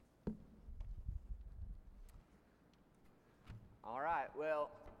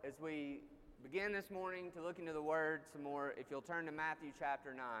Well, as we begin this morning to look into the Word some more, if you'll turn to Matthew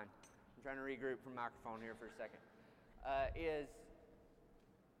chapter 9, I'm trying to regroup from microphone here for a second, I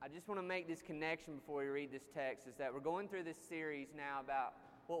just want to make this connection before we read this text, is that we're going through this series now about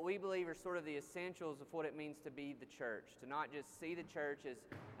what we believe are sort of the essentials of what it means to be the church, to not just see the church as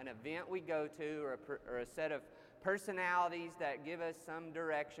an event we go to or a set of personalities that give us some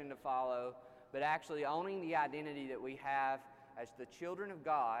direction to follow, but actually owning the identity that we have as the children of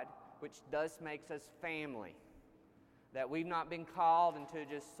God, which thus makes us family. That we've not been called into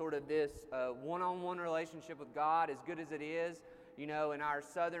just sort of this one-on-one relationship with God, as good as it is. You know, in our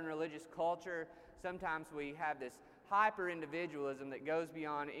Southern religious culture, sometimes we have this hyper-individualism that goes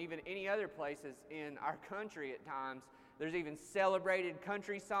beyond even any other places in our country at times. There's even celebrated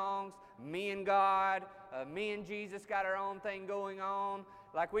country songs, me and God, me and Jesus got our own thing going on.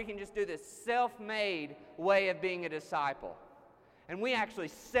 Like we can just do this self-made way of being a disciple. And we actually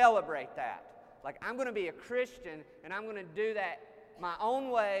celebrate that. Like, I'm going to be a Christian, and I'm going to do that my own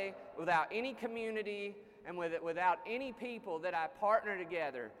way without any community and without any people that I partner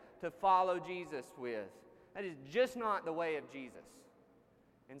together to follow Jesus with. That is just not the way of Jesus.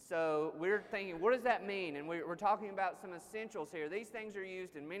 And so we're thinking, what does that mean? And we're talking about some essentials here. These things are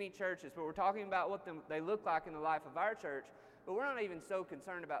used in many churches, but we're talking about what they look like in the life of our church. But we're not even so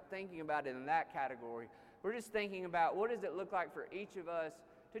concerned about thinking about it in that category. We're just thinking about what does it look like for each of us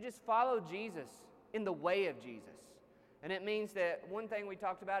to just follow Jesus in the way of Jesus. And it means that one thing we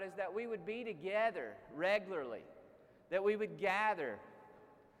talked about is that we would be together regularly, that we would gather.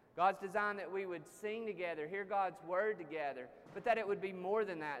 God's designed that we would sing together, hear God's word together, but that it would be more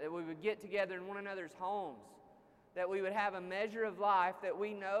than that we would get together in one another's homes, that we would have a measure of life that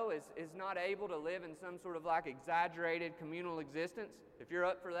we know is not able to live in some sort of like exaggerated communal existence. If you're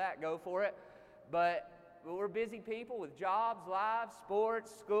up for that, go for it. But we're busy people with jobs, lives,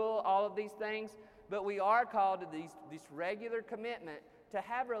 sports, school, all of these things. But we are called to this regular commitment to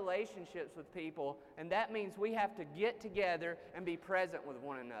have relationships with people. And that means we have to get together and be present with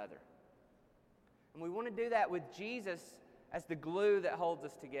one another. And we want to do that with Jesus as the glue that holds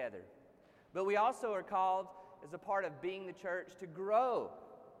us together. But we also are called, as a part of being the church, to grow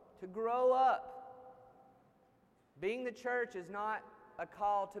up. Being the church is not a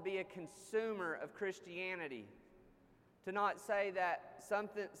call to be a consumer of Christianity, to not say that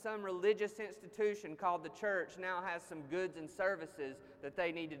some religious institution called the church now has some goods and services that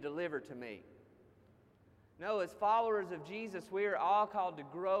they need to deliver to me. No, as followers of Jesus, we are all called to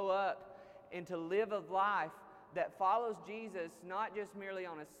grow up and to live a life that follows Jesus, not just merely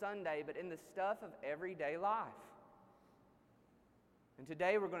on a Sunday, but in the stuff of everyday life. And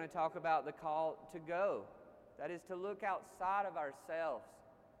today we're going to talk about the call to go. That is to look outside of ourselves,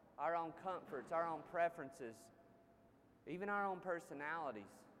 our own comforts, our own preferences, even our own personalities,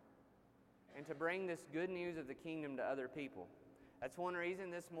 and to bring this good news of the kingdom to other people. That's one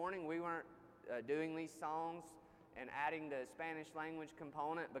reason this morning we weren't doing these songs and adding the Spanish language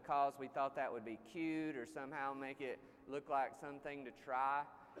component, because we thought that would be cute or somehow make it look like something to try.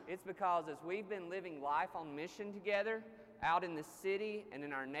 It's because as we've been living life on mission together, out in the city and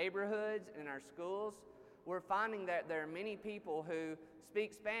in our neighborhoods and in our schools, we're finding that there are many people who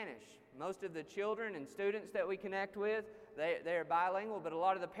speak Spanish. Most of the children and students that we connect with, they're bilingual, but a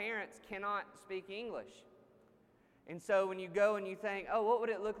lot of the parents cannot speak English. And so when you go and you think, oh, what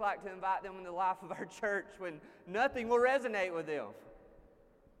would it look like to invite them into the life of our church when nothing will resonate with them?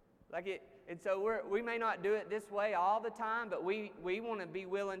 And so we may not do it this way all the time, but we want to be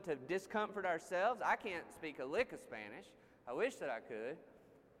willing to discomfort ourselves. I can't speak a lick of Spanish. I wish that I could.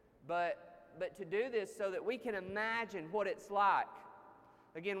 But to do this so that we can imagine what it's like.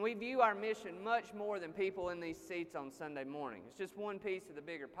 Again, we view our mission much more than people in these seats on Sunday morning. It's just one piece of the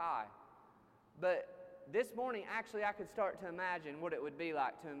bigger pie. But this morning, actually, I could start to imagine what it would be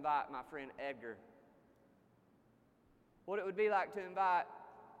like to invite my friend Edgar. What it would be like to invite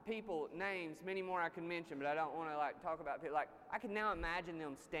people, names, many more I can mention, but I don't want to talk about people. I can now imagine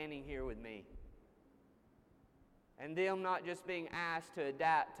them standing here with me. And them not just being asked to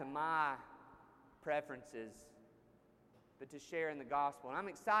adapt to my preferences, but to share in the gospel. And I'm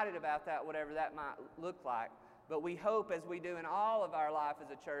excited about that, whatever that might look like. But we hope, as we do in all of our life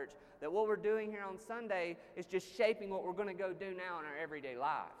as a church, that what we're doing here on Sunday is just shaping what we're going to go do now in our everyday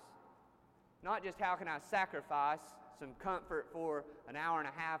lives. Not just how can I sacrifice some comfort for an hour and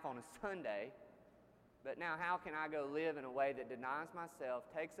a half on a Sunday, but now how can I go live in a way that denies myself,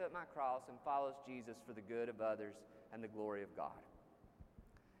 takes up my cross, and follows Jesus for the good of others and the glory of God.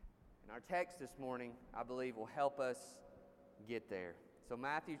 And our text this morning, I believe, will help us get there. So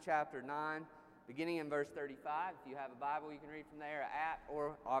Matthew chapter 9, beginning in verse 35. If you have a Bible, you can read from there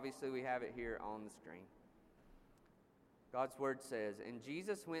or obviously we have it here on the screen. God's Word says, "And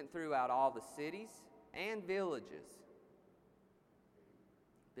Jesus went throughout all the cities and villages,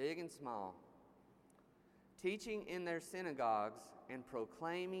 big and small, teaching in their synagogues and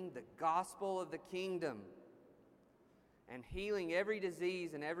proclaiming the gospel of the kingdom and healing every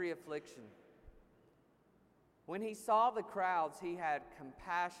disease and every affliction. When he saw the crowds, he had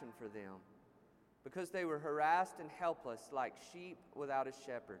compassion for them, because they were harassed and helpless like sheep without a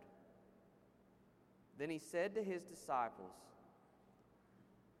shepherd. Then he said to his disciples,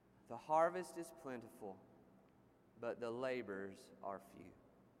 'The harvest is plentiful, but the laborers are few.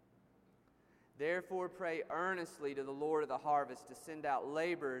 Therefore pray earnestly to the Lord of the harvest to send out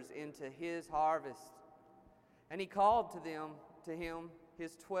laborers into his harvest.' And he called to him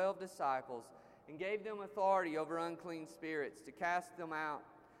his 12 disciples and gave them authority over unclean spirits to cast them out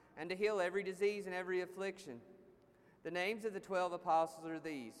and to heal every disease and every affliction. The names of the 12 apostles are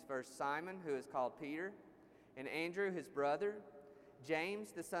these: first Simon, who is called Peter, and Andrew his brother,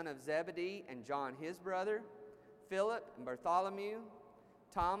 James the son of Zebedee and John his brother, Philip and Bartholomew,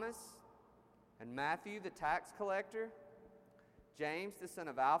 Thomas and Matthew the tax collector, James the son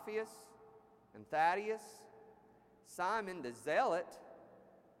of Alphaeus and Thaddeus, Simon the Zealot,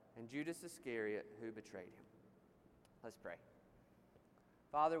 and Judas Iscariot, who betrayed him." Let's pray.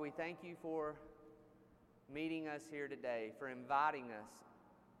 Father, we thank you for meeting us here today, for inviting us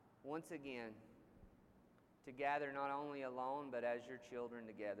once again to gather not only alone, but as your children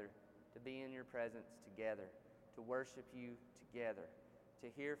together, to be in your presence together, to worship you together, to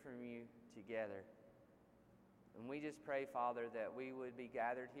hear from you together. And we just pray, Father, that we would be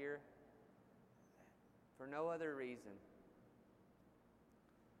gathered here for no other reason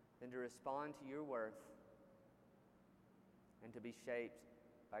than to respond to your worth and to be shaped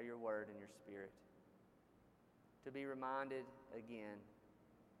by your word and your spirit. To be reminded again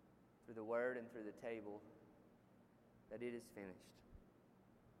through the word and through the table that it is finished,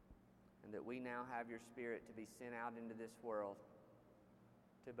 and that we now have your Spirit to be sent out into this world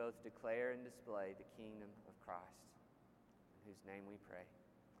to both declare and display the kingdom of Christ, in whose name we pray.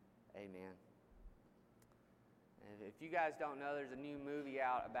 Amen. And if you guys don't know, there's a new movie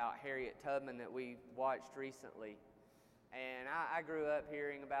out about Harriet Tubman that we watched recently. And I grew up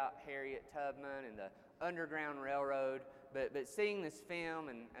hearing about Harriet Tubman and the Underground Railroad, but seeing this film,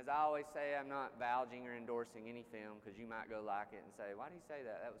 and as I always say, I'm not vouching or endorsing any film, because you might go like it and say, "Why did he say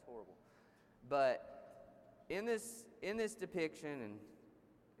that? That was horrible." But in this depiction, and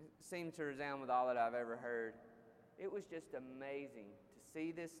it seems to resound with all that I've ever heard, it was just amazing to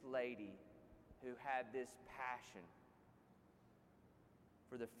see this lady who had this passion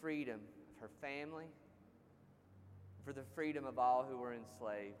for the freedom of her family, for the freedom of all who were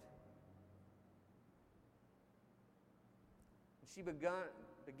enslaved. She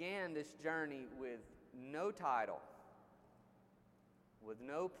began this journey with no title, with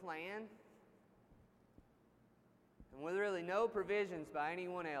no plan, and with really no provisions by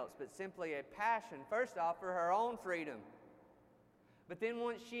anyone else, but simply a passion, first off, for her own freedom. But then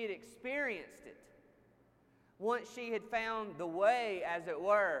once she had experienced it, once she had found the way, as it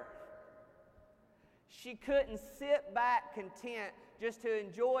were, she couldn't sit back content just to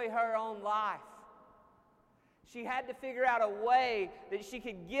enjoy her own life. She had to figure out a way that she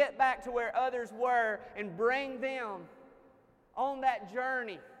could get back to where others were and bring them on that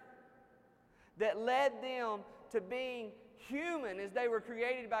journey that led them to being human as they were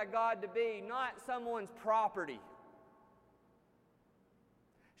created by God to be, not someone's property.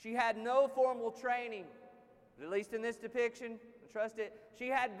 She had no formal training, but at least in this depiction, I trust it, she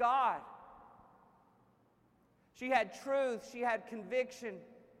had God. She had truth, she had conviction.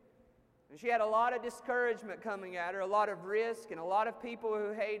 And she had a lot of discouragement coming at her, a lot of risk, and a lot of people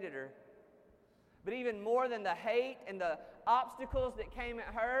who hated her. But even more than the hate and the obstacles that came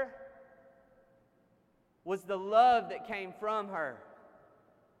at her was the love that came from her.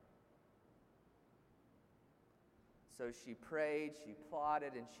 So she prayed, she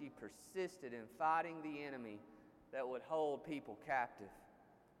plotted, and she persisted in fighting the enemy that would hold people captive.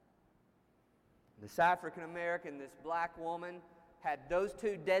 This African American, this black woman, had those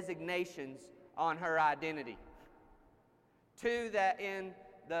two designations on her identity. Two that in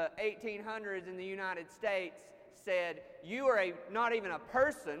the 1800s in the United States said, you are not even a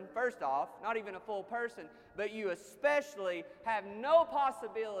person, first off, not even a full person, but you especially have no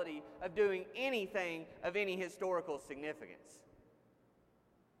possibility of doing anything of any historical significance.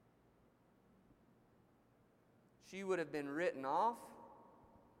 She would have been written off.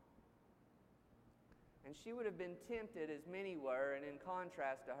 And she would have been tempted, as many were, and in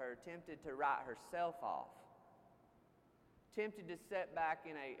contrast to her, tempted to write herself off. Tempted to set back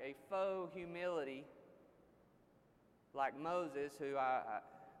in a faux humility like Moses, who,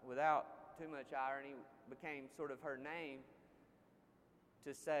 without too much irony, became sort of her name,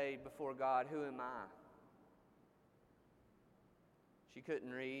 to say before God, "Who am I?" She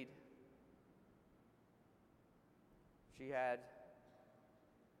couldn't read. She had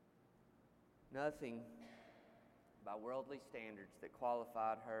nothing by worldly standards that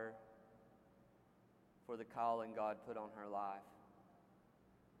qualified her for the calling God put on her life.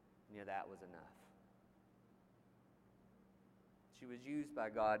 And that was enough. She was used by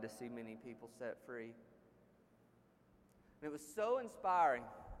God to see many people set free. And it was so inspiring.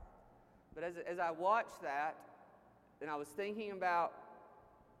 But as I watched that, and I was thinking about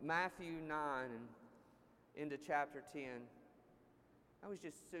Matthew 9 and into chapter 10, I was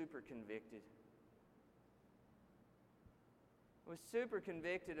just super convicted. I was super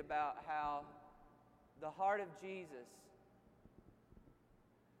convicted about how the heart of Jesus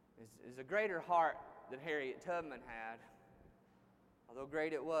is a greater heart than Harriet Tubman had, although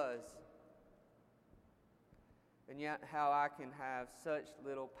great it was. And yet how I can have such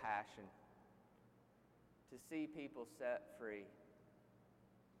little passion to see people set free.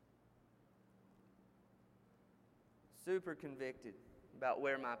 Super convicted about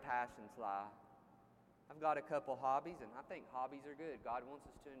where my passions lie. I've got a couple hobbies, and I think hobbies are good. God wants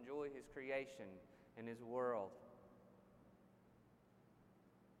us to enjoy His creation and His world.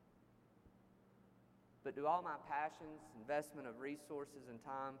 But do all my passions, investment of resources and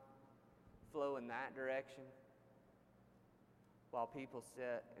time, flow in that direction while people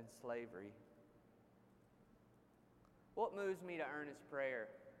sit in slavery? What moves me to earnest prayer?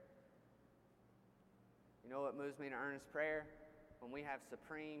 You know what moves me to earnest prayer? When we have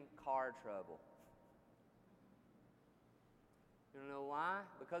supreme car trouble. You know why?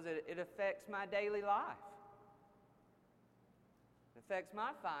 Because it affects my daily life. It affects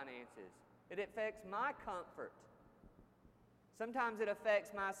my finances. It affects my comfort. Sometimes it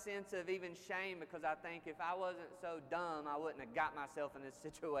affects my sense of even shame, because I think if I wasn't so dumb, I wouldn't have got myself in this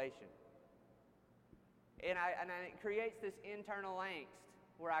situation. And it creates this internal angst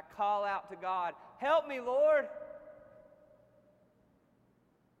where I call out to God, "Help me, Lord."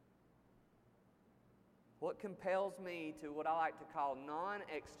 What compels me to what I like to call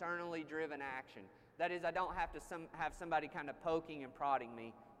non-externally driven action? That is, I don't have to have somebody kind of poking and prodding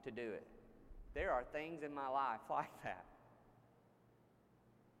me to do it. There are things in my life like that.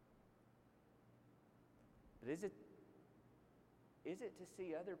 But is it to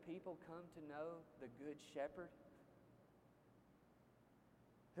see other people come to know the Good Shepherd,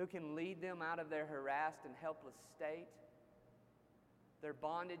 who can lead them out of their harassed and helpless state, their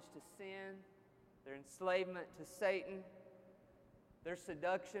bondage to sin, their enslavement to Satan, their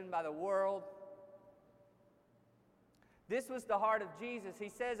seduction by the world? This was the heart of Jesus. He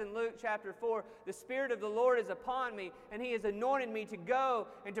says in Luke chapter 4, "The Spirit of the Lord is upon me, and He has anointed me to go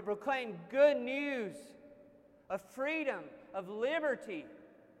and to proclaim good news of freedom, of liberty."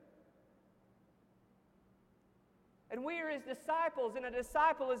 And we are His disciples, and a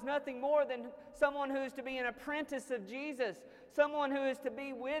disciple is nothing more than someone who is to be an apprentice of Jesus, someone who is to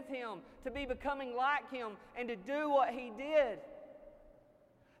be with Him, to be becoming like Him, and to do what He did.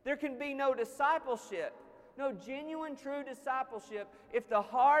 There can be no discipleship, no genuine, true discipleship, if the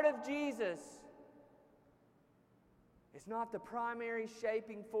heart of Jesus is not the primary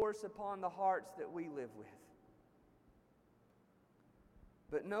shaping force upon the hearts that we live with.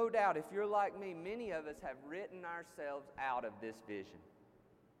 But no doubt, if you're like me, many of us have written ourselves out of this vision.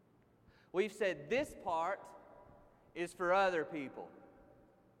 We've said this part is for other people.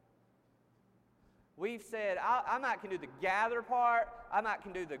 We've said, I might can do the gather part, I might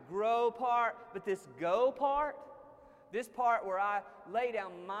can do the grow part, but this go part, this part where I lay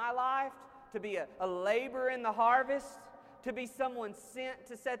down my life to be a laborer in the harvest, to be someone sent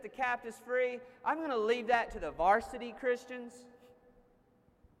to set the captives free, I'm going to leave that to the varsity Christians.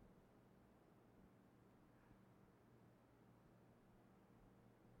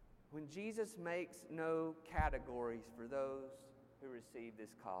 When Jesus makes no categories for those who receive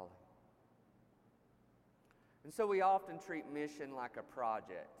this calling. And so we often treat mission like a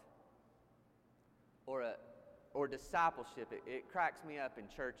project or discipleship. It cracks me up in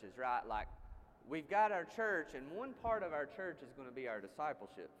churches, right? Like, we've got our church, and one part of our church is going to be our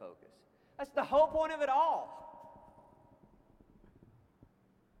discipleship focus. That's the whole point of it all.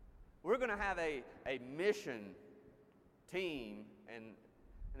 We're going to have a mission team, and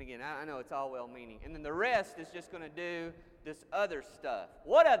again, I know it's all well-meaning. And then the rest is just going to do this other stuff.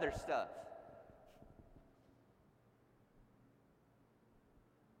 What other stuff?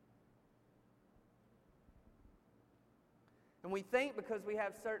 And we think because we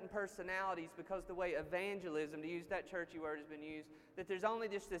have certain personalities, because the way evangelism, to use that churchy word, has been used, that there's only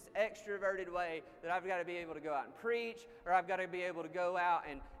just this extroverted way that I've got to be able to go out and preach, or I've got to be able to go out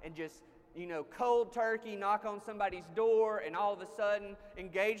and just, cold turkey, knock on somebody's door, and all of a sudden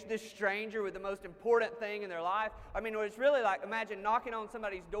engage this stranger with the most important thing in their life. I mean, it's really like, imagine knocking on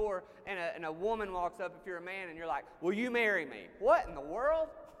somebody's door and a woman walks up if you're a man and you're like, will you marry me? What in the world?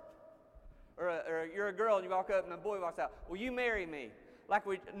 Or you're a girl and you walk up and a boy walks out, will you marry me? Like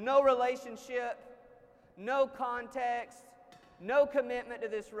no relationship, no context, no commitment to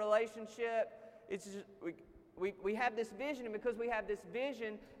this relationship. It's just, we have this vision, and because we have this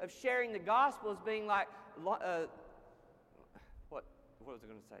vision of sharing the gospel as being like, what was I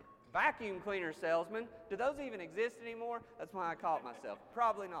going to say? Vacuum cleaner salesman. Do those even exist anymore? That's why I call it myself.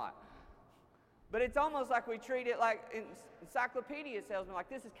 Probably not. But it's almost like we treat it like encyclopedia salesman, like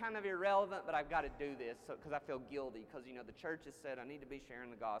this is kind of irrelevant, but I've got to do this because I feel guilty because, the church has said I need to be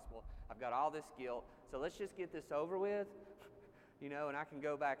sharing the gospel. I've got all this guilt, so let's just get this over with, and I can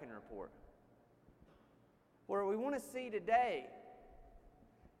go back and report. What we want to see today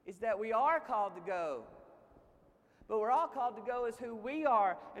is that we are called to go. But we're all called to go as who we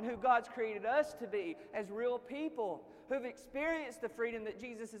are and who God's created us to be, as real people who've experienced the freedom that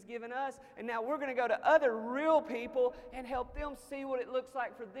Jesus has given us. And now we're going to go to other real people and help them see what it looks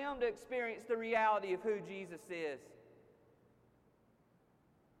like for them to experience the reality of who Jesus is.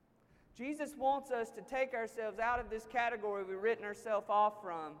 Jesus wants us to take ourselves out of this category we've written ourselves off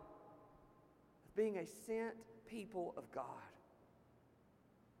from, of being a sent people of God.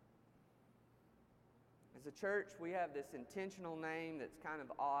 As a church, we have this intentional name that's kind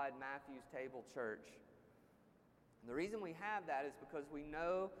of odd, Matthew's Table Church. And the reason we have that is because we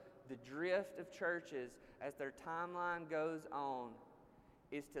know the drift of churches as their timeline goes on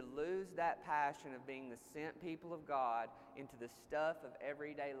is to lose that passion of being the sent people of God into the stuff of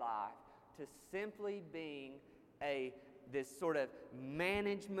everyday life, to simply being this sort of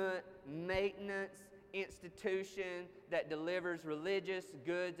management, maintenance institution that delivers religious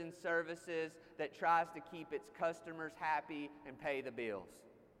goods and services, that tries to keep its customers happy and pay the bills.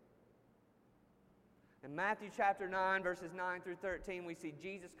 In Matthew chapter 9, verses 9 through 13, we see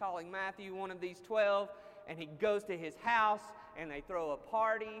Jesus calling Matthew, one of these 12, and he goes to his house, and they throw a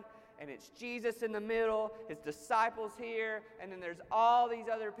party, and it's Jesus in the middle, his disciples here, and then there's all these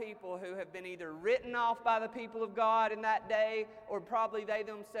other people who have been either written off by the people of God in that day, or probably they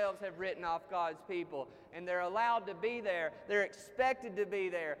themselves have written off God's people. And they're allowed to be there. They're expected to be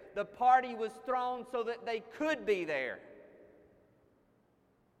there. The party was thrown so that they could be there.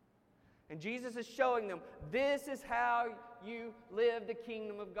 And Jesus is showing them, this is how you live the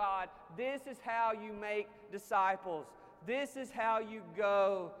kingdom of God. This is how you make disciples. This is how you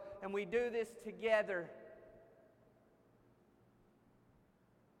go. And we do this together.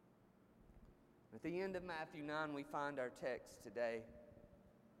 At the end of Matthew 9, we find our text today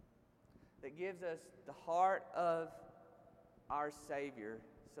that gives us the heart of our Savior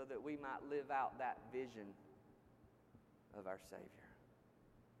so that we might live out that vision of our Savior.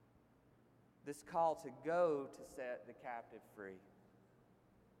 This call to go to set the captive free.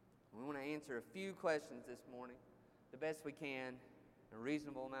 We want to answer a few questions this morning, the best we can, in a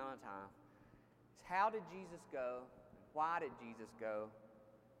reasonable amount of time. Is how did Jesus go? Why did Jesus go?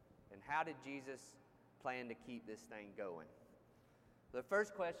 And how did Jesus plan to keep this thing going? The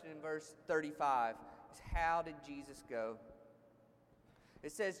first question in verse 35 is, how did Jesus go?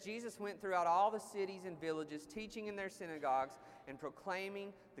 It says, Jesus went throughout all the cities and villages, teaching in their synagogues and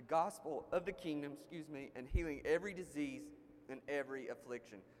proclaiming the gospel of the kingdom, and healing every disease and every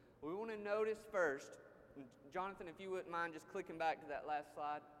affliction. We want to notice first, Jonathan, if you wouldn't mind just clicking back to that last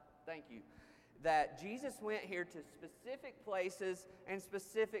slide. Thank you. That Jesus went here to specific places and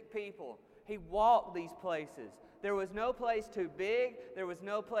specific people. He walked these places. There was no place too big. There was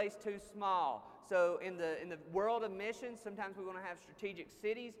no place too small. So in the world of missions, sometimes we want to have strategic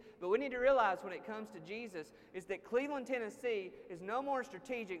cities, but we need to realize when it comes to Jesus is that Cleveland, Tennessee is no more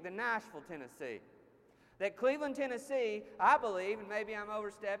strategic than Nashville, Tennessee. That Cleveland, Tennessee, I believe, and maybe I'm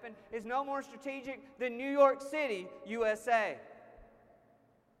overstepping, is no more strategic than New York City, USA.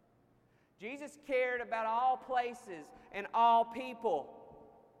 Jesus cared about all places and all people.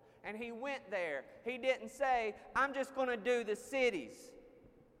 And he went there. He didn't say, I'm just going to do the cities.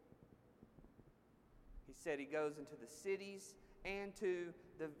 He said he goes into the cities and to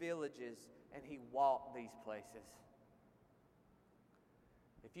the villages, and he walked these places.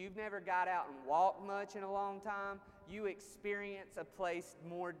 If you've never got out and walked much in a long time, you experience a place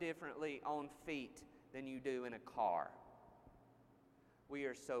more differently on feet than you do in a car. We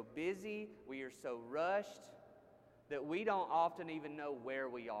are so busy, we are so rushed, that we don't often even know where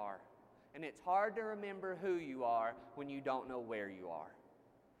we are. And it's hard to remember who you are when you don't know where you are.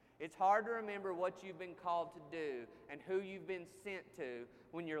 It's hard to remember what you've been called to do and who you've been sent to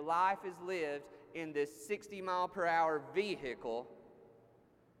when your life is lived in this 60-mile-per-hour vehicle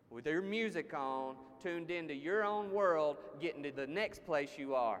with your music on, tuned into your own world, getting to the next place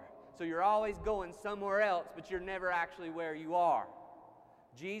you are. So you're always going somewhere else, but you're never actually where you are.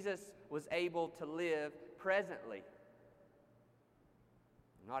 Jesus was able to live presently.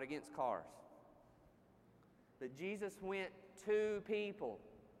 I'm not against cars. But Jesus went to people.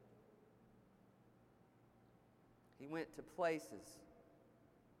 He went to places.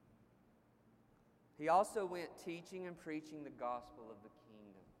 He also went teaching and preaching the gospel of the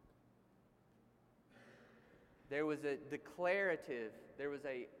kingdom. There was a declarative, there was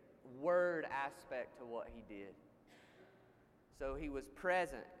a word aspect to what he did. So he was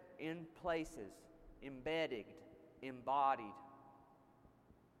present in places, embedded, embodied.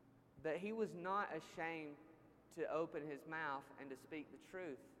 But he was not ashamed to open his mouth and to speak the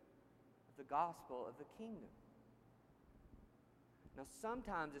truth of the gospel of the kingdom. Now,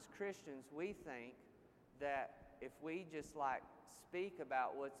 sometimes as Christians, we think that if we just speak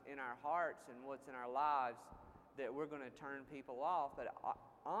about what's in our hearts and what's in our lives, that we're going to turn people off. But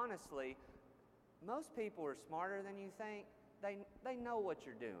honestly, most people are smarter than you think. They know what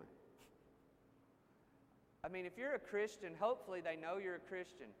you're doing. I mean, if you're a Christian, hopefully they know you're a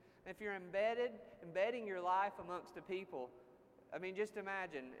Christian. If you're embedding your life amongst the people, I mean, just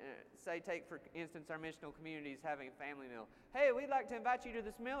imagine, take for instance our missional communities having a family meal. Hey, we'd like to invite you to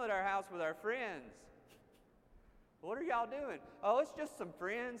this meal at our house with our friends. What are y'all doing? Oh, it's just some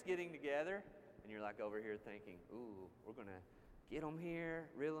friends getting together. And you're over here thinking, ooh, we're going to get them here,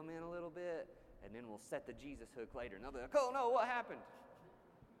 reel them in a little bit, and then we'll set the Jesus hook later. And they'll be like, oh no, what happened?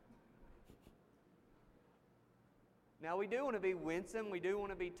 Now, we do want to be winsome. We do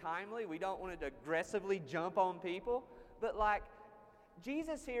want to be timely. We don't want to aggressively jump on people. But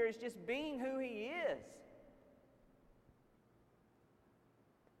Jesus here is just being who He is.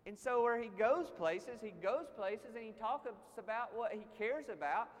 And so where He goes places and He talks about what He cares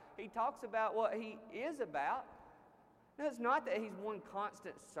about. He talks about what He is about. Now, it's not that He's one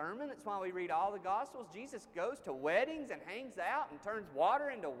constant sermon. That's why we read all the Gospels. Jesus goes to weddings and hangs out and turns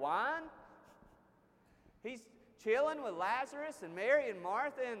water into wine. He's chilling with Lazarus and Mary and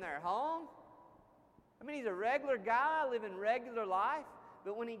Martha in their home. I mean, He's a regular guy living regular life.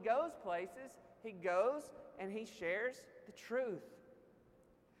 But when He goes places, He goes and He shares the truth.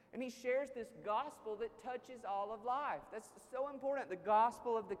 And He shares this gospel that touches all of life. That's so important, the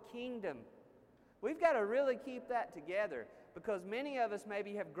gospel of the kingdom. We've got to really keep that together, because many of us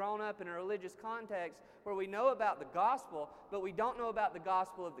maybe have grown up in a religious context where we know about the gospel, but we don't know about the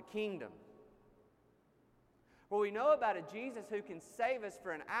gospel of the kingdom. Where we know about a Jesus who can save us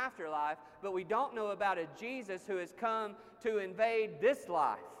for an afterlife, but we don't know about a Jesus who has come to invade this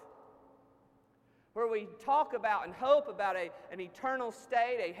life. Where we talk about and hope about an eternal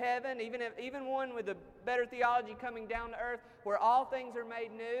state, a heaven, even one with a better theology coming down to earth, where all things are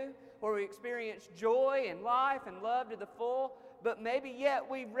made new, where we experience joy and life and love to the full. But maybe yet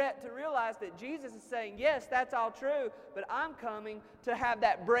we've yet to realize that Jesus is saying, yes, that's all true, but I'm coming to have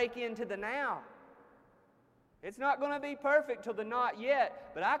that break into the now. It's not going to be perfect till the not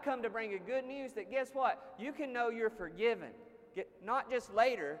yet, but I come to bring a good news that, guess what? You can know you're forgiven. Not just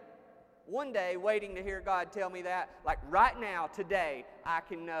later, one day waiting to hear God tell me that. Right now, today, I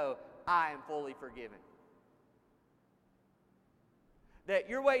can know I am fully forgiven. That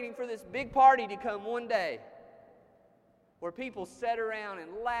you're waiting for this big party to come one day where people sit around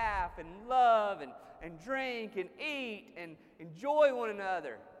and laugh and love and drink and eat and enjoy one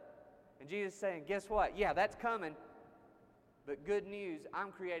another. And Jesus is saying, guess what? Yeah, that's coming. But good news,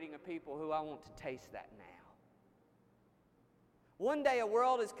 I'm creating a people who I want to taste that now. One day a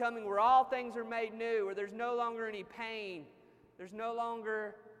world is coming where all things are made new, where there's no longer any pain, there's no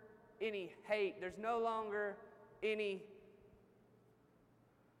longer any hate, there's no longer any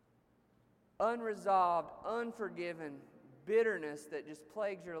unresolved, unforgiven bitterness that just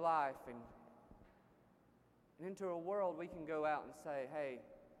plagues your life. And into a world we can go out and say, hey,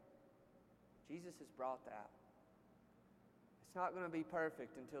 Jesus has brought that. It's not going to be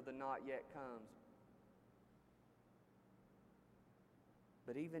perfect until the not yet comes.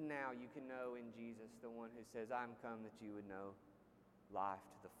 But even now you can know in Jesus, the one who says, I'm come that you would know life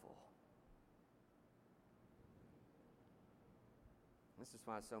to the full. This is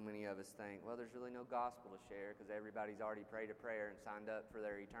why so many of us think, well, there's really no gospel to share because everybody's already prayed a prayer and signed up for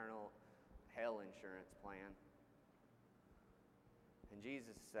their eternal hell insurance plan. And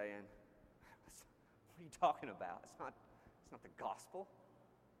Jesus is saying, What are you talking about? It's not the gospel.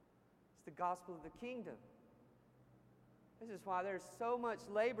 It's the gospel of the kingdom. This is why there's so much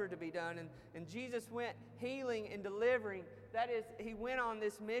labor to be done. And Jesus went healing and delivering. That is, he went on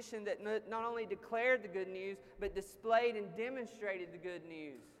this mission that not only declared the good news, but displayed and demonstrated the good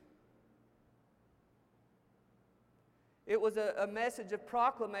news. It was a message of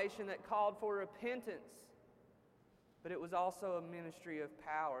proclamation that called for repentance. But it was also a ministry of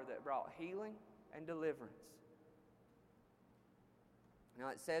power that brought healing and deliverance. Now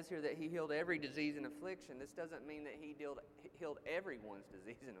it says here that he healed every disease and affliction. This doesn't mean that he healed everyone's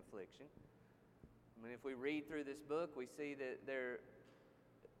disease and affliction. I mean, if we read through this book, we see that there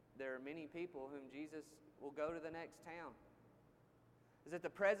are many people whom Jesus will go to the next town. Is that the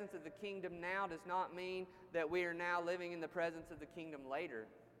presence of the kingdom now does not mean that we are now living in the presence of the kingdom later.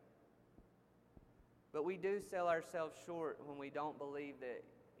 But we do sell ourselves short when we don't believe that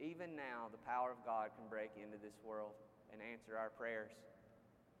even now the power of God can break into this world and answer our prayers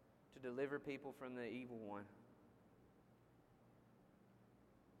to deliver people from the evil one.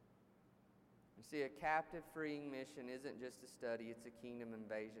 You see, a captive freeing mission isn't just a study, it's a kingdom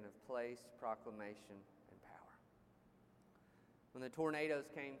invasion of place, proclamation, and power. When the tornadoes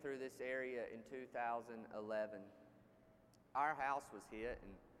came through this area in 2011, our house was hit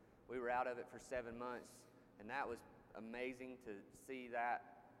and we were out of it for 7 months, and that was amazing to see that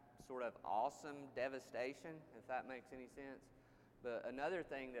sort of awesome devastation, if that makes any sense. But another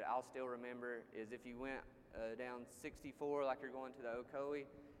thing that I'll still remember is if you went down 64 like you're going to the Ocoee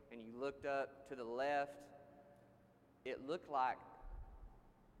and you looked up to the left, it looked like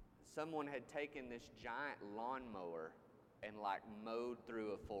someone had taken this giant lawnmower and like mowed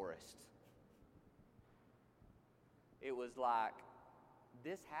through a forest. It was like,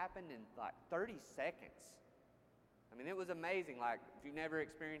 this happened in like 30 seconds. I mean, it was amazing. Like, if you've never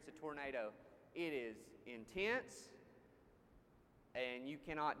experienced a tornado, it is intense, and you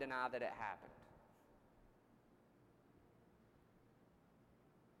cannot deny that it happened.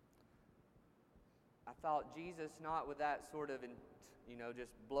 I thought Jesus, not with that sort of,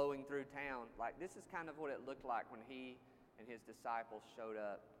 just blowing through town. Like, this is kind of what it looked like when he and his disciples showed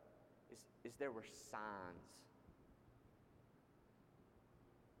up. Is there were signs.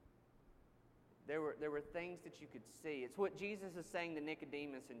 There were things that you could see. It's what Jesus is saying to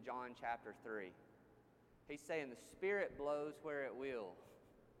Nicodemus in John chapter 3. He's saying the Spirit blows where it will.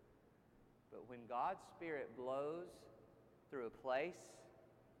 But when God's Spirit blows through a place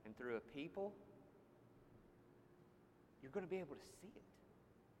and through a people, you're going to be able to see it.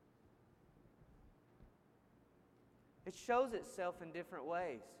 It shows itself in different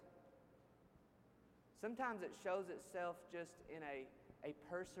ways. Sometimes it shows itself just in a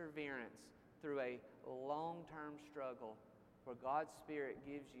perseverance through a long-term struggle where God's Spirit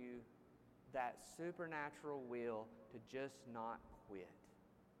gives you that supernatural will to just not quit.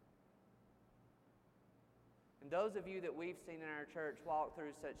 And those of you that we've seen in our church walk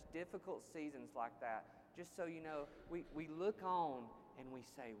through such difficult seasons like that, just so you know, we look on and we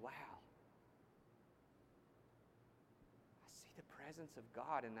say, wow, I see the presence of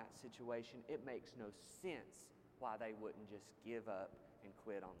God in that situation. It makes no sense why they wouldn't just give up and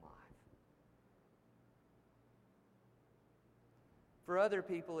quit on life. For other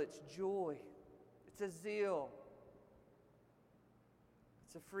people, it's joy. It's a zeal.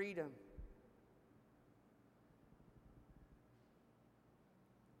 It's a freedom.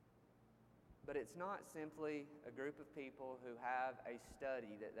 But it's not simply a group of people who have a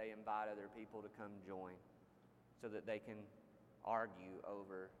study that they invite other people to come join so that they can argue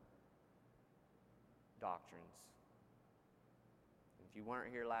over doctrines. If you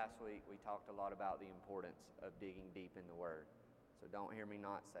weren't here last week, we talked a lot about the importance of digging deep in the Word. So don't hear me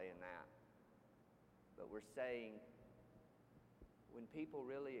not saying that. But we're saying when people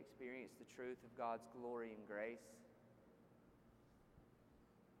really experience the truth of God's glory and grace,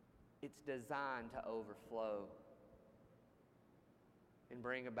 it's designed to overflow and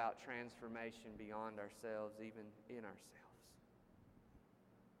bring about transformation beyond ourselves, even in ourselves.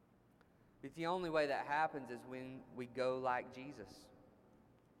 But the only way that happens is when we go like Jesus.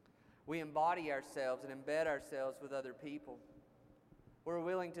 We embody ourselves and embed ourselves with other people. We're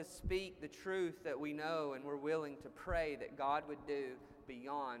willing to speak the truth that we know, and we're willing to pray that God would do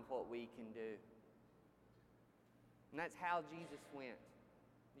beyond what we can do. And that's how Jesus went.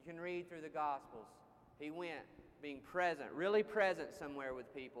 You can read through the Gospels. He went being present, really present somewhere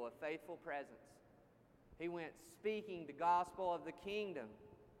with people, a faithful presence. He went speaking the gospel of the kingdom.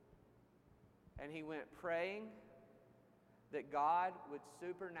 And he went praying that God would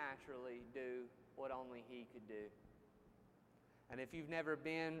supernaturally do what only he could do. And if you've never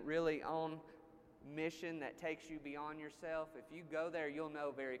been really on mission that takes you beyond yourself, if you go there, you'll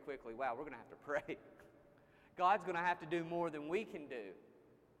know very quickly, wow, we're going to have to pray. God's going to have to do more than we can do.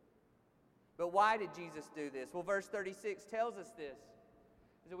 But why did Jesus do this? Well, verse 36 tells us this.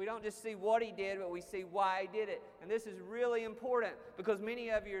 So we don't just see what He did, but we see why He did it. And this is really important because many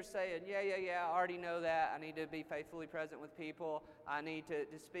of you are saying, yeah, I already know that. I need to be faithfully present with people. I need to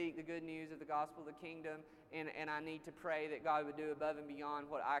speak the good news of the gospel of the kingdom. And I need to pray that God would do above and beyond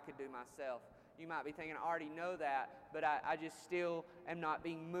what I could do myself. You might be thinking, I already know that, but I just still am not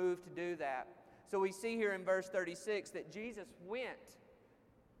being moved to do that. So we see here in verse 36 that Jesus went.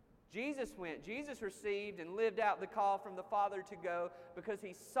 Jesus received and lived out the call from the Father to go because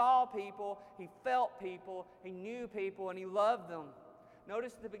He saw people, He felt people, He knew people, and He loved them.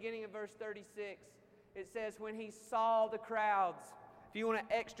 Notice at the beginning of verse 36, it says, when He saw the crowds. If you want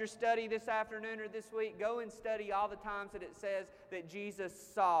to extra study this afternoon or this week, go and study all the times that it says that Jesus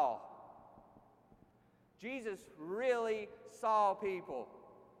saw. Jesus really saw people.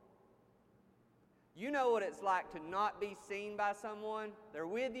 You know what it's like to not be seen by someone. They're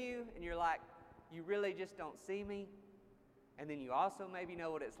with you, and you're like, you really just don't see me? And then you also maybe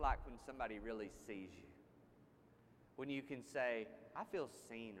know what it's like when somebody really sees you. When you can say, I feel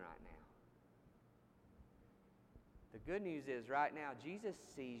seen right now. The good news is right now, Jesus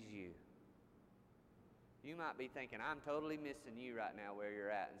sees you. You might be thinking, I'm totally missing you right now where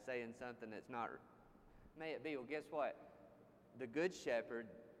you're at and saying something that's not, may it be. Well, guess what? The good shepherd,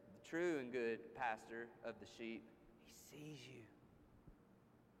 the true and good pastor of the sheep, He sees you.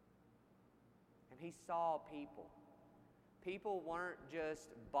 And He saw people. People weren't just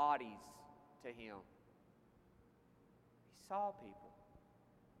bodies to Him. He saw people.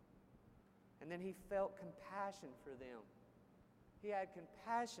 And then He felt compassion for them. He had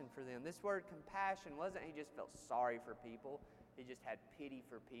compassion for them. This word compassion wasn't He just felt sorry for people. He just had pity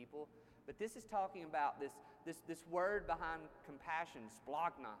for people. But this is talking about this word behind compassion,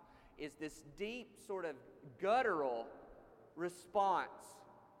 splagna, is this deep sort of guttural response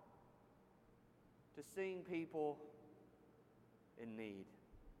to seeing people in need.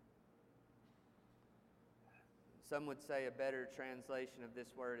 Some would say a better translation of this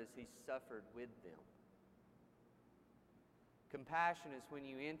word is He suffered with them. Compassion is when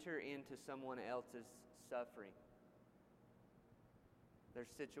you enter into someone else's suffering, their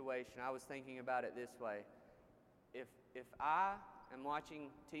situation. I was thinking about it this way. If I am watching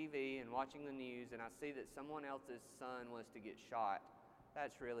TV and watching the news and I see that someone else's son was to get shot,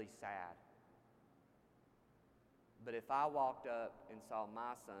 that's really sad. But if I walked up and saw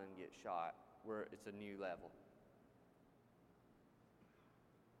my son get shot, it's a new level.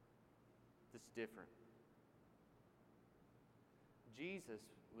 It's different. Jesus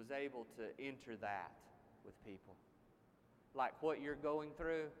was able to enter that with people. Like what you're going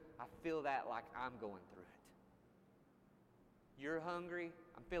through, I feel that like I'm going through it. You're hungry,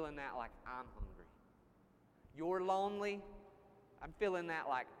 I'm feeling that like I'm hungry. You're lonely, I'm feeling that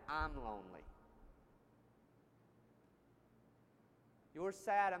like I'm lonely. You're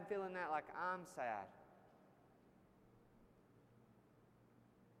sad, I'm feeling that like I'm sad.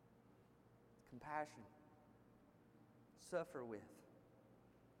 Compassion. Suffer with.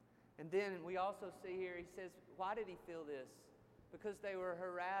 And then we also see here, He says, why did He feel this? Because they were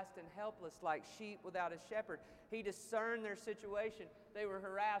harassed and helpless like sheep without a shepherd. He discerned their situation. They were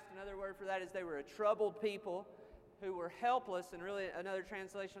harassed. Another word for that is they were a troubled people who were helpless, and really another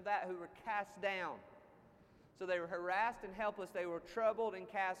translation of that, who were cast down. So they were harassed and helpless. They were troubled and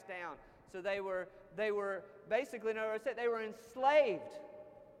cast down. So they were basically, in other words, they were enslaved.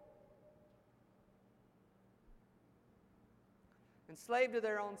 Enslaved to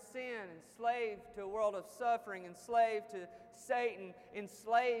their own sin, enslaved to a world of suffering, enslaved to Satan,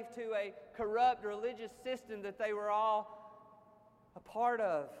 enslaved to a corrupt religious system that they were all a part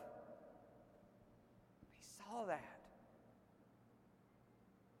of. He saw that.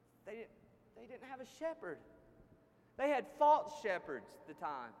 They didn't have a shepherd. They had false shepherds at the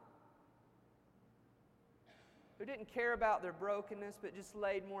time who didn't care about their brokenness but just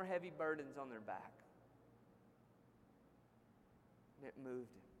laid more heavy burdens on their back. And it moved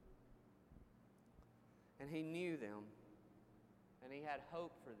Him. And He knew them. And He had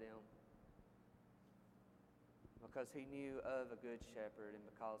hope for them. Because He knew of a good shepherd and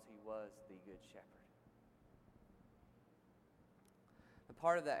because He was the good shepherd. A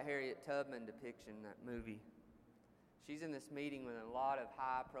part of that Harriet Tubman depiction, that movie, she's in this meeting with a lot of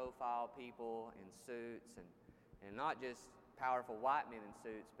high-profile people in suits, and not just powerful white men in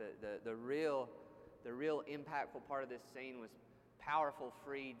suits, but the real impactful part of this scene was powerful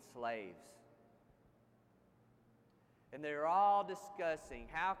freed slaves. And they're all discussing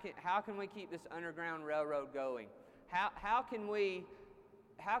how can we keep this Underground Railroad going? How can we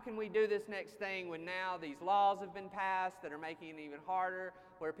do this next thing when now these laws have been passed that are making it even harder,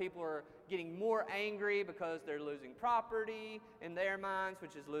 where people are getting more angry because they're losing property in their minds,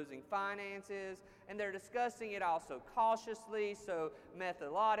 which is losing finances, and they're discussing it also cautiously, so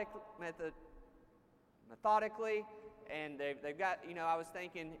methodically, and they've got, I was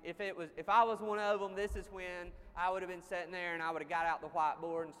thinking if I was one of them, this is when I would have been sitting there and I would have got out the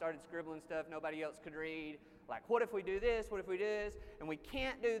whiteboard and started scribbling stuff nobody else could read. Like, what if we do this? What if we do this? And we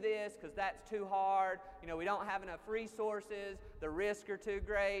can't do this because that's too hard. We don't have enough resources. The risks are too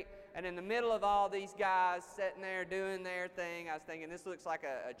great. And in the middle of all these guys sitting there doing their thing, I was thinking this looks like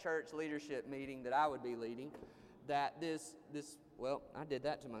a church leadership meeting that I would be leading. That well, I did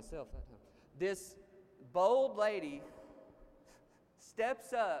that to myself that time. This bold lady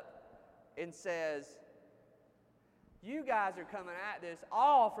steps up and says, "You guys are coming at this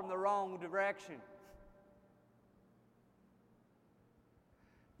all from the wrong direction.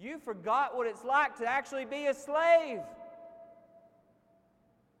 You forgot what it's like to actually be a slave."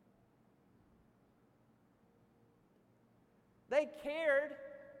 They cared,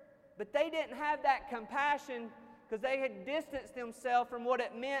 but they didn't have that compassion because they had distanced themselves from what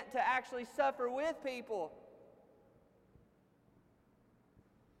it meant to actually suffer with people.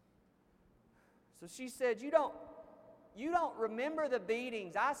 So she said, you don't remember the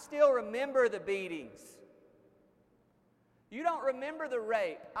beatings. I still remember the beatings. You don't remember the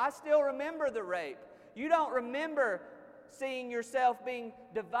rape. I still remember the rape. You don't remember seeing yourself being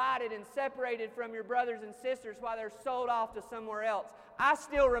divided and separated from your brothers and sisters while they're sold off to somewhere else. I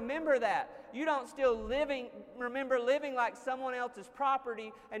still remember that. You don't still remember living like someone else's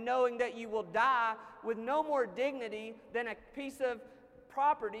property and knowing that you will die with no more dignity than a piece of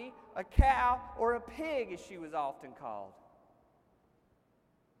property, a cow, or a pig, as she was often called.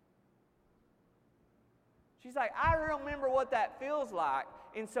 She's like, I remember what that feels like,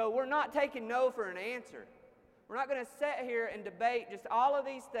 and so we're not taking no for an answer. We're not going to sit here and debate just all of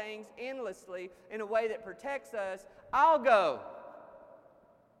these things endlessly in a way that protects us. I'll go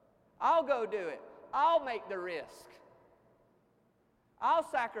do it. I'll make the risk. I'll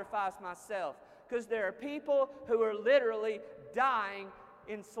sacrifice myself because there are people who are literally dying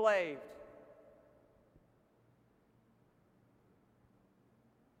enslaved.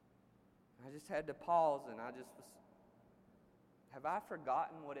 I just had to pause and have I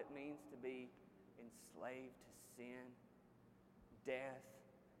forgotten what it means to be enslaved to sin, death,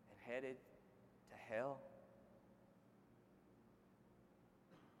 and headed to hell?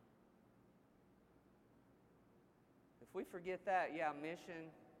 If we forget that,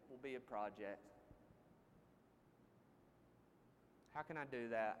 mission will be a project. How can I do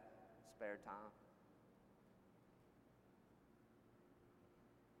that in spare time?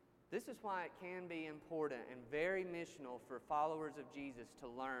 This is why it can be important and very missional for followers of Jesus to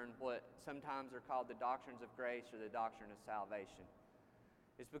learn what sometimes are called the doctrines of grace or the doctrine of salvation.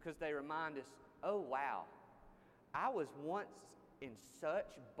 It's because they remind us, oh wow, I was once in such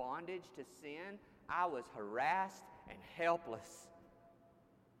bondage to sin, I was harassed and helpless.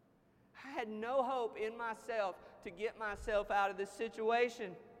 I had no hope in myself to get myself out of this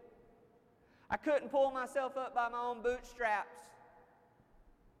situation. I couldn't pull myself up by my own bootstraps.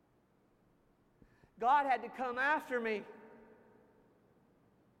 God had to come after me.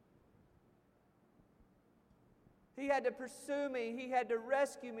 He had to pursue me. He had to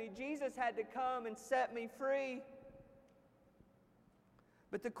rescue me. Jesus had to come and set me free.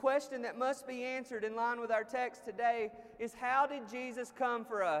 But the question that must be answered in line with our text today is, how did Jesus come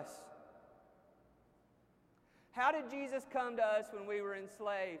for us? How did Jesus come to us when we were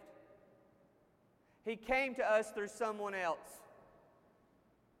enslaved? He came to us through someone else.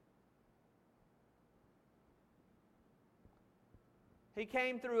 He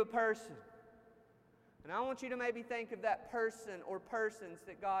came through a person. And I want you to maybe think of that person or persons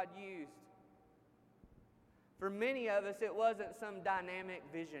that God used. For many of us, it wasn't some dynamic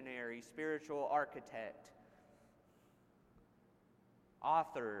visionary, spiritual architect,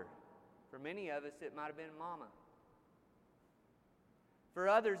 author. For many of us, it might have been mama. For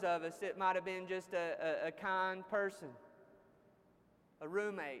others of us, it might have been just a kind person, a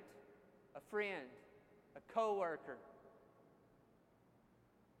roommate, a friend, a co-worker.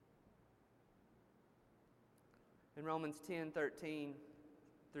 In Romans 10:13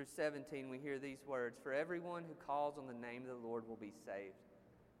 through 17, we hear these words, "For everyone who calls on the name of the Lord will be saved."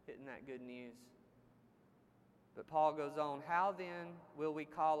 Isn't that good news? But Paul goes on, "How then will we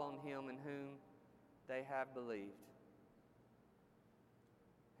call on him in whom they have believed?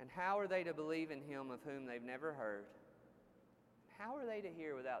 And how are they to believe in him of whom they've never heard? how are they to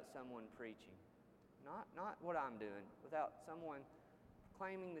hear without someone preaching? Not what I'm doing, without someone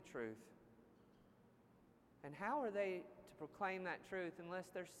proclaiming the truth. And how are they to proclaim that truth unless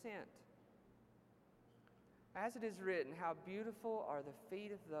they're sent? As it is written, how beautiful are the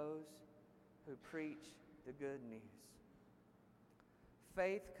feet of those who preach the good news.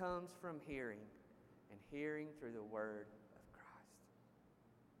 Faith comes from hearing, and hearing through the word of Christ.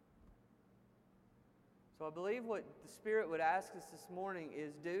 So I believe what the Spirit would ask us this morning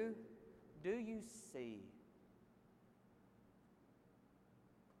is, do you see?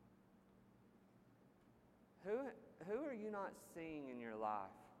 Who are you not seeing in your life?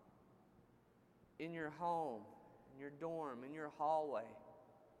 In your home, in your dorm, in your hallway,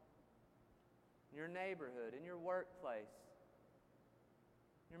 in your neighborhood, in your workplace,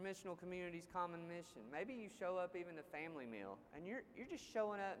 your missional community's common mission. Maybe you show up even to family meal, and you're just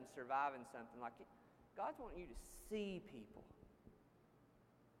showing up and surviving something. Like God's wanting you to see people.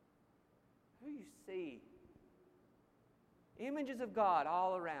 Who you see. Images of God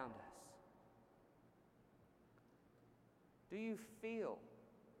all around us. Do you feel?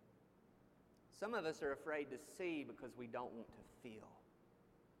 Some of us are afraid to see because we don't want to feel.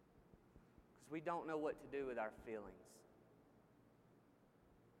 Because we don't know what to do with our feelings.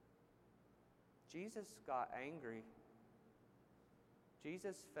 Jesus got angry.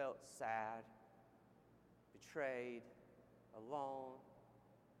 Jesus felt sad, betrayed, alone,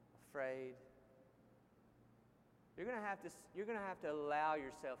 afraid. You're going to have to allow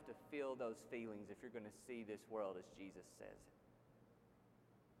yourself to feel those feelings if you're going to see this world as Jesus says it.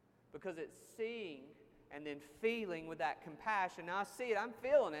 Because it's seeing and then feeling with that compassion. Now I see it, I'm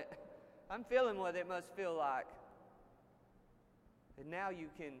feeling it. I'm feeling what it must feel like. And now you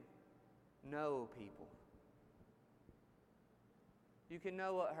can know people. You can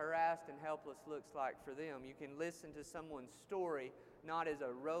know what harassed and helpless looks like for them. You can listen to someone's story not as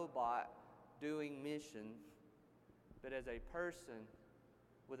a robot doing mission, but as a person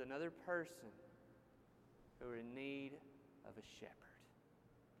with another person who are in need of a shepherd.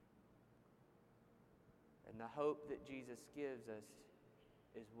 And the hope that Jesus gives us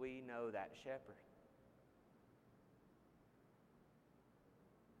is we know that shepherd.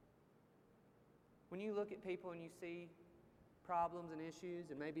 When you look at people and you see problems and issues,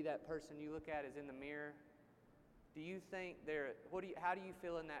 and maybe that person you look at is in the mirror, do you think how do you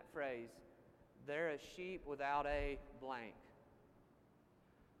feel in that phrase? They're a sheep without a blank.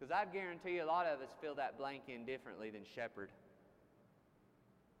 Because I guarantee you a lot of us fill that blank in differently than shepherd.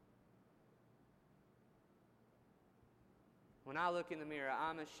 When I look in the mirror,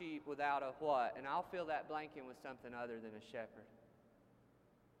 I'm a sheep without a what? And I'll fill that blank in with something other than a shepherd.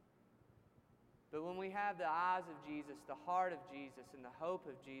 But when we have the eyes of Jesus, the heart of Jesus, and the hope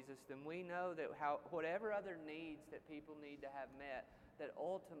of Jesus, then we know that whatever other needs that people need to have met, that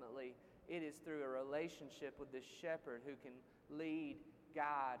ultimately it is through a relationship with this shepherd who can lead,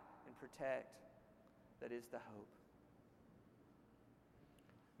 guide, and protect that is the hope.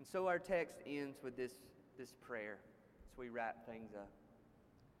 And so our text ends with this prayer as we wrap things up.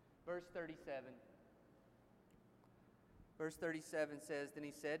 Verse 37. Verse 37 says, Then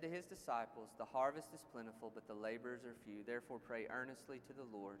he said to his disciples, The harvest is plentiful, but the laborers are few. Therefore pray earnestly to the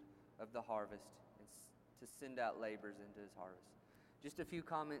Lord of the harvest to send out laborers into his harvest. Just a few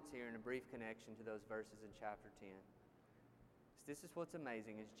comments here and a brief connection to those verses in chapter 10. This is what's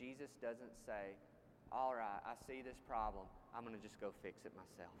amazing, is Jesus doesn't say, all right, I see this problem. I'm going to just go fix it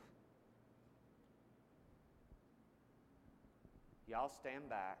myself. Y'all stand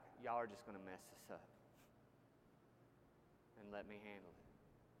back. Y'all are just going to mess this up. And let me handle it.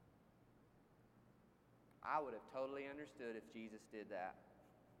 I would have totally understood if Jesus did that.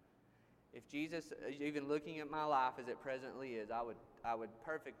 If Jesus, even looking at my life as it presently is, I would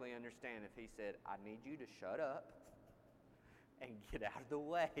perfectly understand if he said, I need you to shut up and get out of the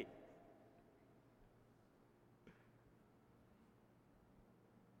way.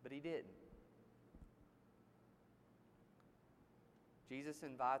 But he didn't. Jesus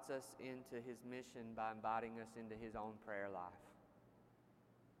invites us into his mission by inviting us into his own prayer life.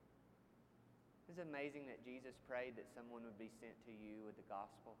 Isn't it amazing that Jesus prayed that someone would be sent to you with the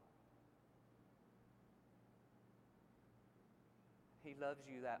gospel? He loves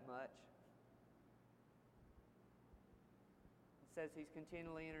you that much. It says he's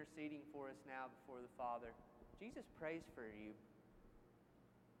continually interceding for us now before the Father. Jesus prays for you.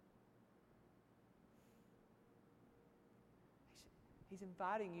 He's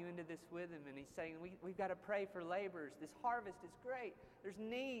inviting you into this with him, and he's saying, we've got to pray for laborers. This harvest is great. There's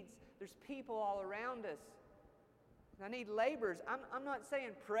needs. There's people all around us. And I need laborers. I'm not saying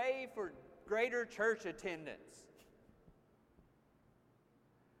pray for greater church attendance.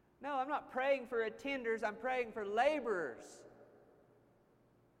 No, I'm not praying for attenders. I'm praying for laborers.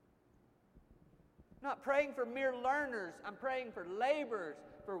 I'm not praying for mere learners. I'm praying for laborers,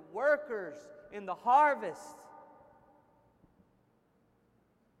 for workers in the harvest.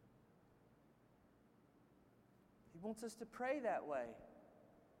 He wants us to pray that way.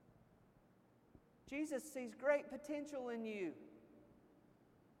 Jesus sees great potential in you.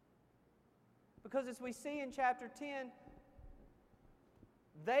 Because as we see in chapter 10,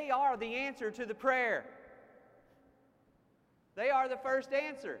 they are the answer to the prayer. They are the first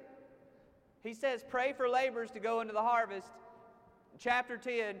answer. He says, pray for laborers to go into the harvest. In chapter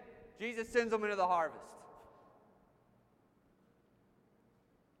 10, Jesus sends them into the harvest.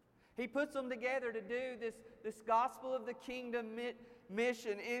 He puts them together to do this gospel of the kingdom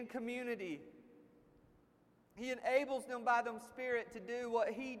mission in community. He enables them by the Spirit to do what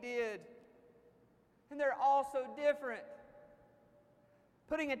He did. And they're all so different.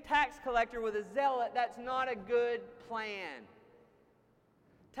 Putting a tax collector with a zealot, that's not a good plan.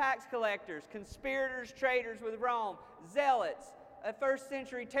 Tax collectors, conspirators, traitors with Rome, zealots, a first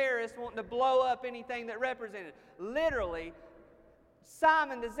century terrorist wanting to blow up anything that represented. Literally,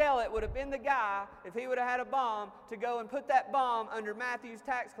 Simon the Zealot would have been the guy, if he would have had a bomb, to go and put that bomb under Matthew's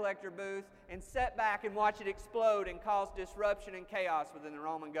tax collector booth and sit back and watch it explode and cause disruption and chaos within the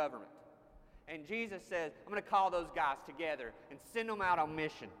Roman government. And Jesus says, I'm going to call those guys together and send them out on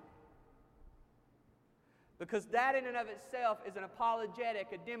mission. Because that in and of itself is an apologetic,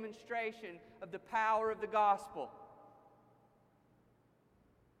 a demonstration of the power of the gospel.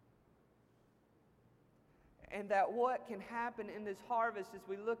 And that what can happen in this harvest as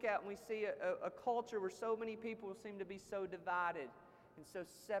we look at and we see a culture where so many people seem to be so divided and so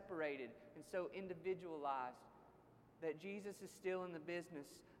separated and so individualized, that Jesus is still in the business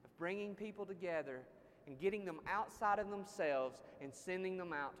of bringing people together and getting them outside of themselves and sending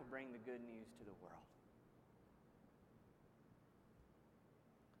them out to bring the good news to the world.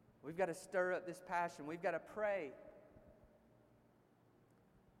 We've got to stir up this passion. We've got to pray.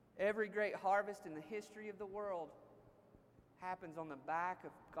 Every great harvest in the history of the world happens on the back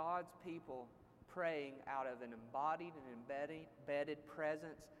of God's people praying out of an embodied and embedded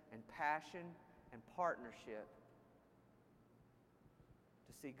presence and passion and partnership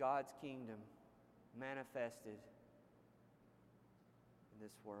to see God's kingdom manifested in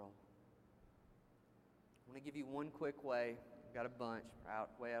this world. I want to give you one quick way. I've got a bunch,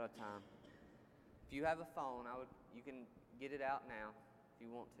 way out of time. If you have a phone, you can get it out now if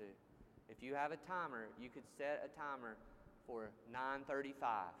you want to. If you have a timer, you could set a timer for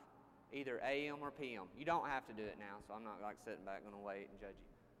 9:35, either AM or PM. You don't have to do it now, so I'm not sitting back going to wait and judge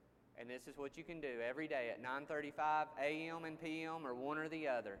you. And this is what you can do every day at 9:35 AM and PM, or one or the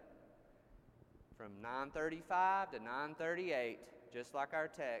other. From 9:35 to 9:38, just like our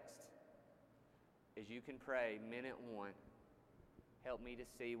text, is you can pray minute 1. Help me to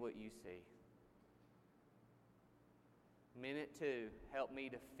see what you see. Minute 2, help me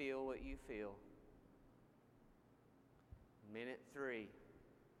to feel what you feel. Minute 3,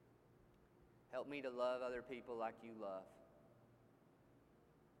 help me to love other people like you love.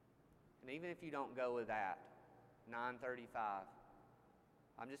 And even if you don't go with that, 9:35,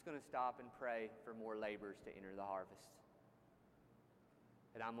 I'm just going to stop and pray for more laborers to enter the harvest.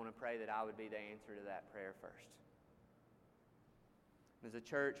 And I'm going to pray that I would be the answer to that prayer first. As a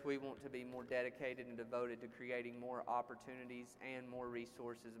church, we want to be more dedicated and devoted to creating more opportunities and more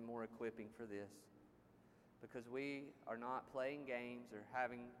resources and more equipping for this. Because we are not playing games or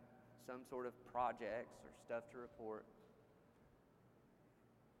having some sort of projects or stuff to report.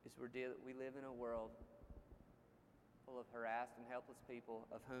 We live in a world full of harassed and helpless people,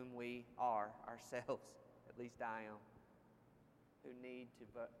 of whom we are ourselves, at least I am, who need to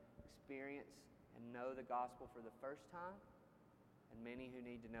experience and know the gospel for the first time, and many who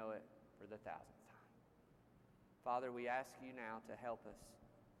need to know it for the 1,000th time. Father, we ask you now to help us.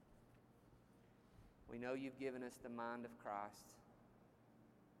 We know you've given us the mind of Christ.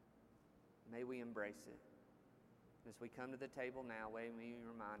 May we embrace it. As we come to the table now, may we be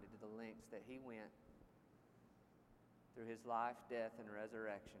reminded of the lengths that he went through his life, death, and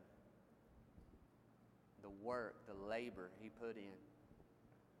resurrection. The work, the labor he put in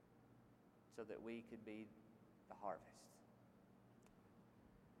so that we could be the harvest.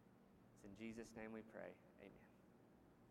 It's in Jesus' name we pray.